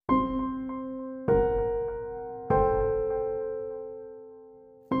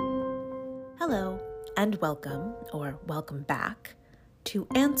and welcome, or welcome back, to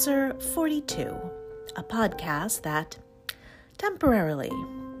Answer 42, a podcast that temporarily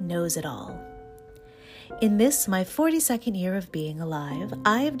knows it all. In this, my 42nd year of being alive,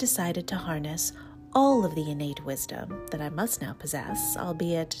 I have decided to harness all of the innate wisdom that I must now possess,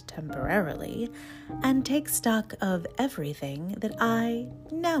 albeit temporarily, and take stock of everything that I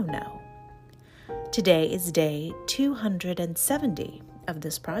now know. Today is day 270 of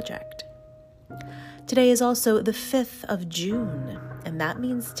this project. Today is also the 5th of June, and that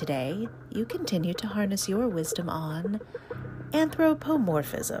means today you continue to harness your wisdom on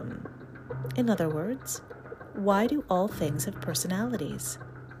anthropomorphism. In other words, why do all things have personalities?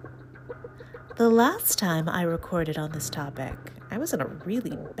 The last time I recorded on this topic, I was in a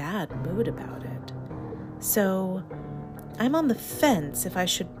really bad mood about it. So I'm on the fence if I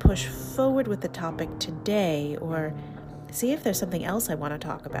should push forward with the topic today or see if there's something else I want to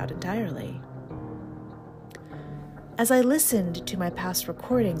talk about entirely. As I listened to my past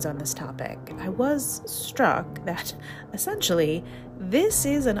recordings on this topic, I was struck that essentially this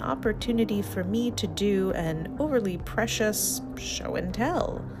is an opportunity for me to do an overly precious show and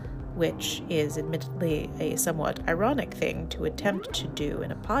tell, which is admittedly a somewhat ironic thing to attempt to do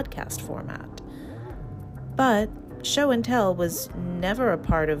in a podcast format. But show and tell was never a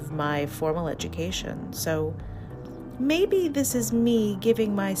part of my formal education, so maybe this is me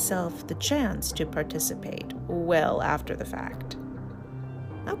giving myself the chance to participate well after the fact.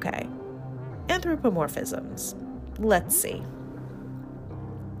 Okay, anthropomorphisms. Let's see.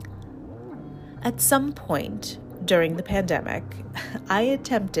 At some point during the pandemic, I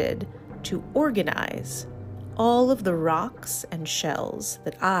attempted to organize all of the rocks and shells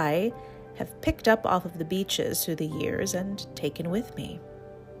that I have picked up off of the beaches through the years and taken with me.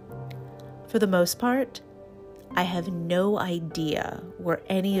 For the most part, I have no idea where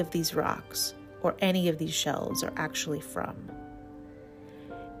any of these rocks or any of these shells are actually from.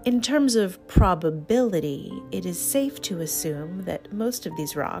 In terms of probability, it is safe to assume that most of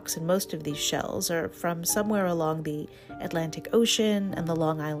these rocks and most of these shells are from somewhere along the Atlantic Ocean and the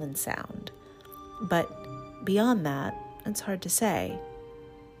Long Island Sound. But beyond that, it's hard to say.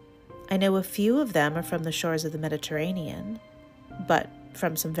 I know a few of them are from the shores of the Mediterranean, but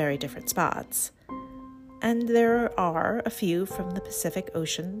from some very different spots. And there are a few from the Pacific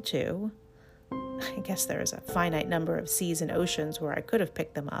Ocean, too. I guess there's a finite number of seas and oceans where I could have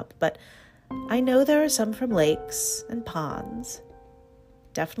picked them up, but I know there are some from lakes and ponds.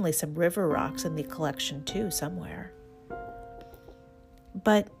 Definitely some river rocks in the collection, too, somewhere.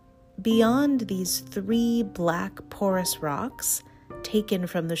 But beyond these 3 black porous rocks taken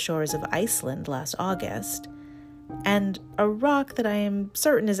from the shores of Iceland last August, and a rock that I am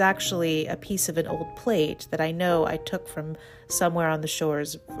certain is actually a piece of an old plate that I know I took from somewhere on the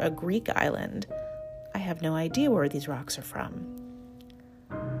shores of a Greek island, I have no idea where these rocks are from.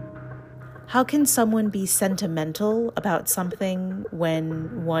 How can someone be sentimental about something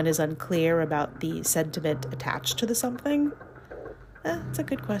when one is unclear about the sentiment attached to the something? That's a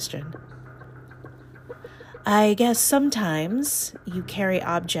good question. I guess sometimes you carry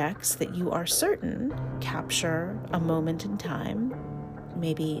objects that you are certain capture a moment in time,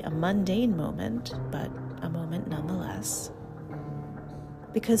 maybe a mundane moment, but a moment nonetheless.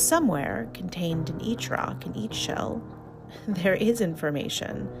 Because somewhere contained in each rock and each shell, there is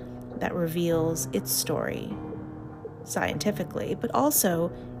information that reveals its story, scientifically, but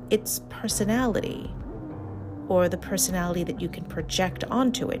also its personality, or the personality that you can project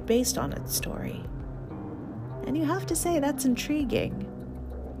onto it based on its story. And you have to say that's intriguing,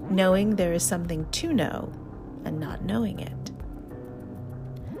 knowing there is something to know and not knowing it.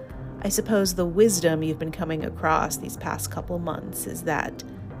 I suppose the wisdom you've been coming across these past couple months is that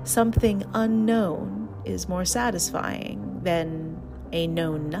something unknown is more satisfying than a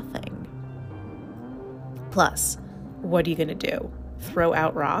known nothing. Plus, what are you going to do? Throw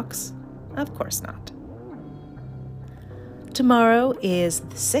out rocks? Of course not. Tomorrow is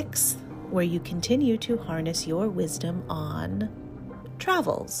the 6th, where you continue to harness your wisdom on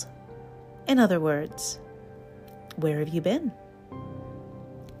travels. In other words, where have you been?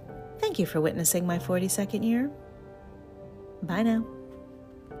 Thank you for witnessing my 42nd year. Bye now.